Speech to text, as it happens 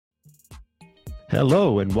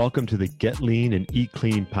Hello, and welcome to the Get Lean and Eat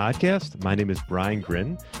Clean podcast. My name is Brian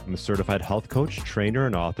Grin. I'm a certified health coach, trainer,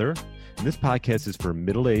 and author. And this podcast is for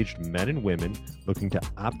middle-aged men and women looking to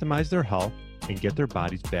optimize their health and get their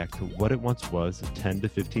bodies back to what it once was 10 to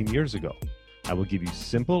 15 years ago. I will give you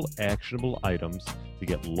simple, actionable items to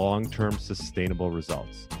get long-term sustainable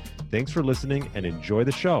results. Thanks for listening and enjoy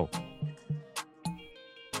the show.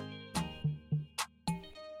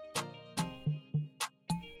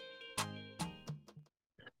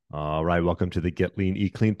 All right, welcome to the Get Lean,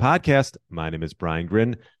 Eat Clean podcast. My name is Brian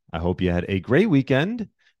Grin. I hope you had a great weekend,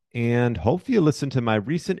 and hopefully you listened to my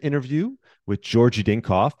recent interview with Georgie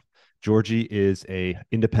Dinkoff. Georgie is a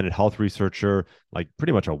independent health researcher, like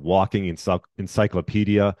pretty much a walking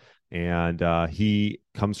encyclopedia, and he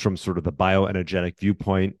comes from sort of the bioenergetic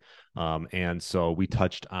viewpoint. And so we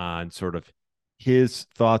touched on sort of his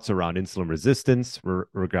thoughts around insulin resistance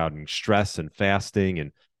regarding stress and fasting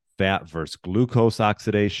and fat versus glucose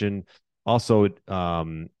oxidation. Also,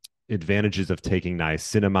 advantages of taking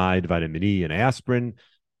niacinamide, vitamin E, and aspirin.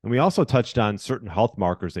 And we also touched on certain health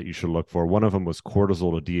markers that you should look for. One of them was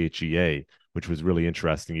cortisol to DHEA, which was really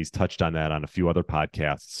interesting. He's touched on that on a few other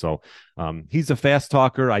podcasts. So he's a fast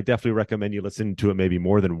talker. I definitely recommend you listen to it maybe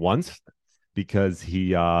more than once because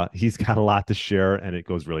he's got a lot to share and it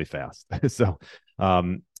goes really fast. So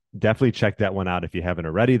definitely check that one out if you haven't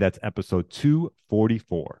already. That's episode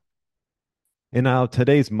 244. And now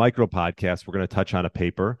today's micro podcast, we're going to touch on a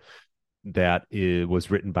paper that was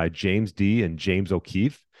written by James D. and James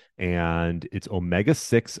O'Keefe, and it's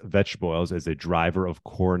Omega-6 vegetable oils as a driver of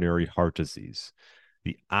coronary heart disease,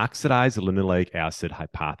 the oxidized linoleic acid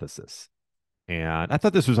hypothesis. And I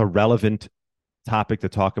thought this was a relevant topic to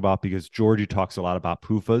talk about because Georgie talks a lot about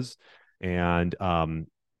PUFAs and the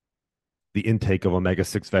intake of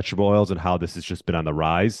omega-6 vegetable oils and how this has just been on the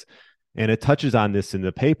rise. And it touches on this in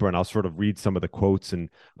the paper, and I'll sort of read some of the quotes and,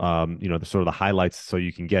 the sort of the highlights so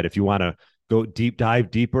you can get. If you want to go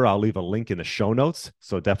dive deeper, I'll leave a link in the show notes.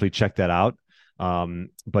 So definitely check that out.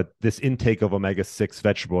 But this intake of omega-6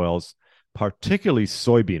 vegetable oils, particularly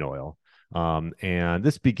soybean oil, and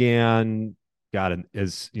this the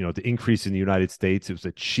increase in the United States. It was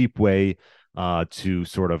a cheap way to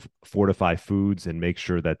sort of fortify foods and make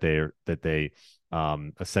sure that they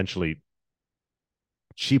essentially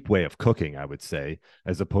cheap way of cooking, I would say,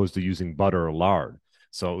 as opposed to using butter or lard.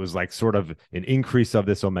 So it was like sort of an increase of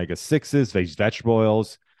this omega-6s, vegetable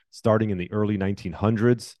oils, starting in the early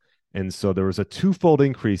 1900s. And so there was a twofold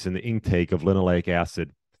increase in the intake of linoleic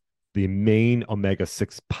acid, the main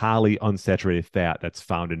omega-6 polyunsaturated fat that's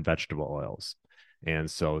found in vegetable oils.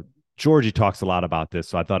 And so Georgie talks a lot about this,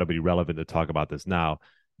 so I thought it'd be relevant to talk about this now.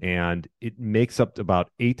 And it makes up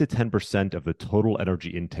about 8 to 10% of the total energy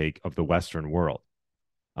intake of the Western world.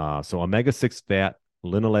 So omega-6 fat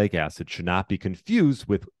linoleic acid should not be confused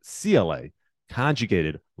with CLA,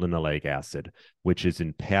 conjugated linoleic acid, which is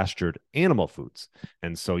in pastured animal foods.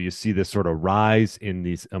 And so you see this sort of rise in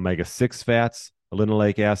these omega-6 fats,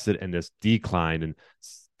 linoleic acid, and this decline in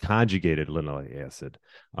conjugated linoleic acid.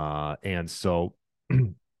 And so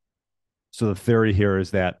the theory here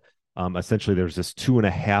is that essentially there's this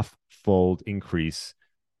 2.5-fold increase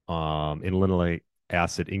in linoleic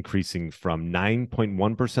acid, increasing from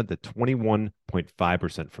 9.1% to 21.5%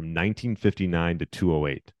 from 1959 to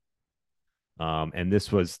 2008. And this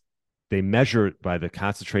was, they measured by the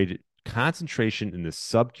concentration in the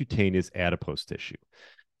subcutaneous adipose tissue.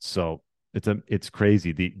 So it's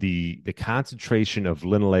crazy. The concentration of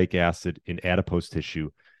linoleic acid in adipose tissue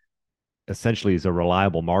essentially is a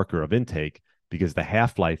reliable marker of intake because the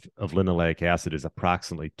half-life of linoleic acid is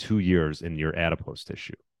approximately 2 years in your adipose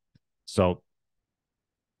tissue. So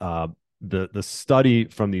the study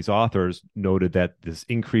from these authors noted that this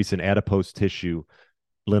increase in adipose tissue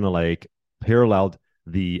linoleic paralleled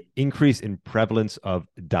the increase in prevalence of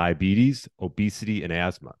diabetes, obesity, and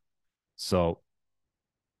asthma. So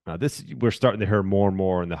we're starting to hear more and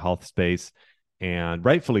more in the health space, and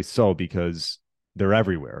rightfully so, because they're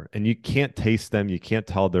everywhere and you can't taste them. You can't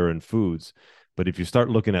tell they're in foods. But if you start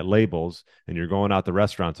looking at labels and you're going out to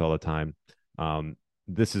restaurants all the time,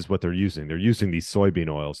 this is what they're using. They're using these soybean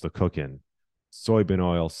oils to cook in. Soybean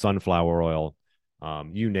oil, sunflower oil,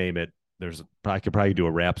 you name it. I could probably do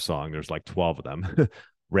a rap song. There's like 12 of them.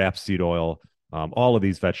 Rapeseed oil, all of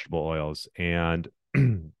these vegetable oils. And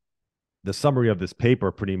the summary of this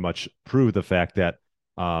paper pretty much proved the fact that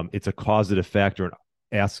it's a causative factor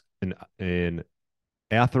in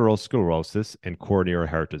atherosclerosis and coronary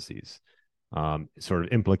heart disease. Sort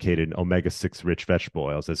of implicated in omega-6 rich vegetable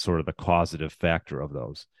oils as sort of the causative factor of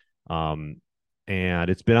those. And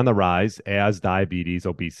it's been on the rise as diabetes,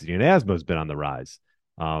 obesity, and asthma has been on the rise.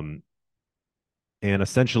 And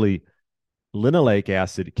essentially, linoleic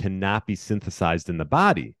acid cannot be synthesized in the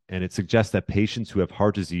body. And it suggests that patients who have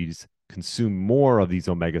heart disease consume more of these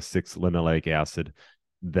omega-6 linoleic acid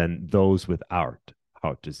than those without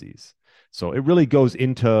heart disease. So it really goes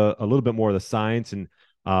into a little bit more of the science. And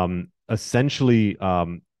essentially,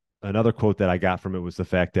 another quote that I got from it was the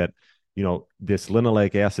fact that, this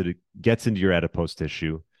linoleic acid gets into your adipose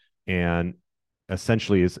tissue, and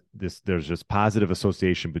essentially there's just positive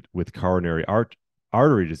association with coronary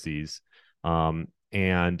artery disease.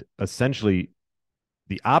 And essentially,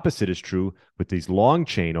 the opposite is true with these long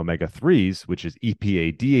chain omega-3s, which is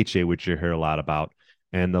EPA, DHA, which you hear a lot about.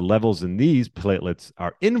 And the levels in these platelets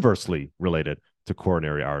are inversely related to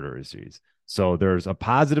coronary artery disease. So there's a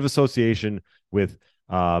positive association with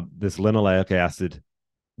this linoleic acid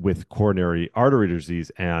with coronary artery disease,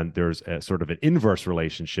 and there's a sort of an inverse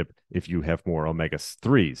relationship if you have more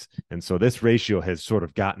omega-3s. And so this ratio has sort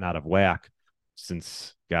of gotten out of whack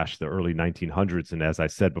since, the early 1900s. And as I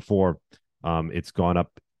said before, it's gone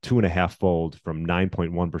up 2.5-fold from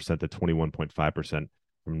 9.1% to 21.5% from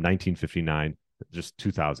 1959 to just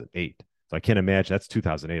 2008. So I can't imagine, that's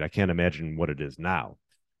 2008. I can't imagine what it is now.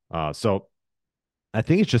 So I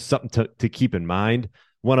think it's just something to keep in mind.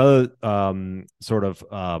 One other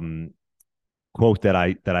quote that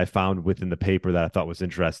I found within the paper that I thought was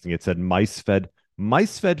interesting. It said mice-fed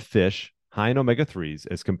fish high in omega-3s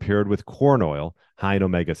as compared with corn oil high in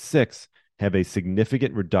omega-6 have a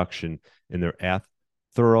significant reduction in their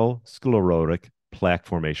atherosclerotic plaque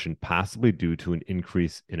formation, possibly due to an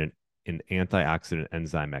increase in antioxidant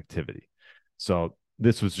enzyme activity. So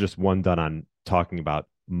this was just one done on talking about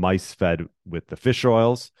mice fed with the fish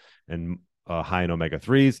oils and high in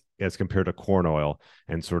omega-3s as compared to corn oil,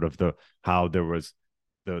 and sort of how there was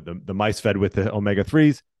the mice fed with the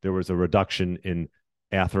omega-3s, there was a reduction in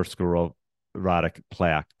atherosclerotic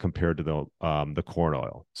plaque compared to the corn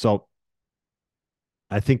oil. So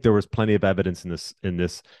I think there was plenty of evidence in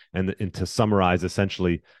this, and to summarize,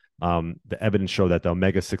 essentially, the evidence showed that the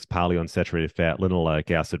omega-6 polyunsaturated fat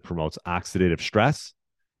linoleic acid promotes oxidative stress,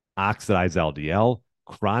 oxidized LDL,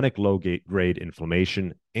 chronic low-grade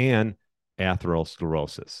inflammation, and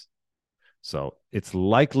atherosclerosis. So it's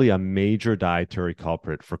likely a major dietary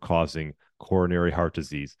culprit for causing coronary heart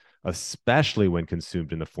disease, especially when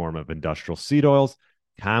consumed in the form of industrial seed oils,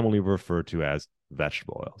 commonly referred to as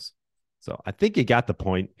vegetable oils. So I think you got the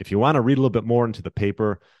point. If you want to read a little bit more into the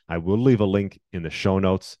paper, I will leave a link in the show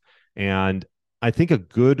notes. And I think a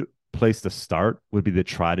good place to start would be to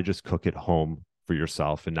try to just cook at home for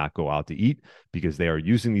yourself and not go out to eat, because they are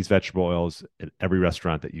using these vegetable oils at every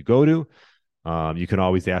restaurant that you go to. You can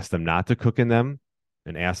always ask them not to cook in them,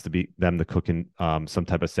 and ask them to cook in some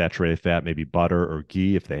type of saturated fat, maybe butter or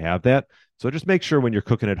ghee if they have that. So just make sure when you're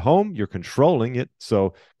cooking at home, you're controlling it.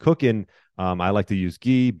 So cook in, I like to use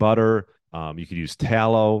ghee, butter. You could use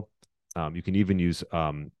tallow. You can even use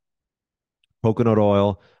coconut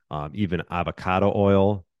oil, even avocado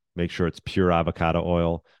oil. Make sure it's pure avocado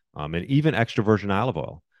oil, and even extra virgin olive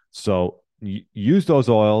oil. So use those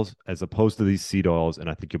oils as opposed to these seed oils, and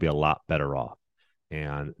I think you'll be a lot better off.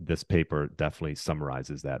 And this paper definitely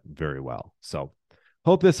summarizes that very well. So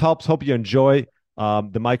hope this helps. Hope you enjoy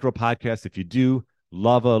the micro podcast. If you do,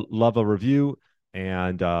 love a review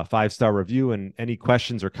and 5-star review. And any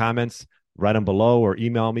questions or comments, write them below or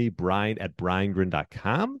email me,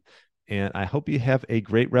 brian@briangrin.com. And I hope you have a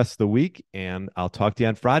great rest of the week. And I'll talk to you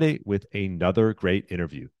on Friday with another great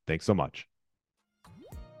interview. Thanks so much.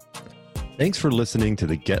 Thanks for listening to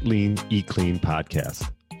the Get Lean, Eat Clean podcast.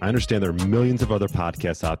 I understand there are millions of other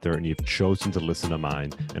podcasts out there, and you've chosen to listen to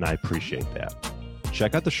mine, and I appreciate that.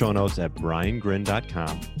 Check out the show notes at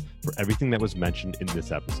briangrin.com for everything that was mentioned in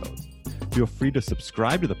this episode. Feel free to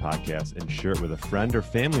subscribe to the podcast and share it with a friend or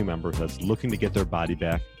family member that's looking to get their body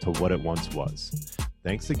back to what it once was.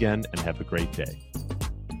 Thanks again, and have a great day.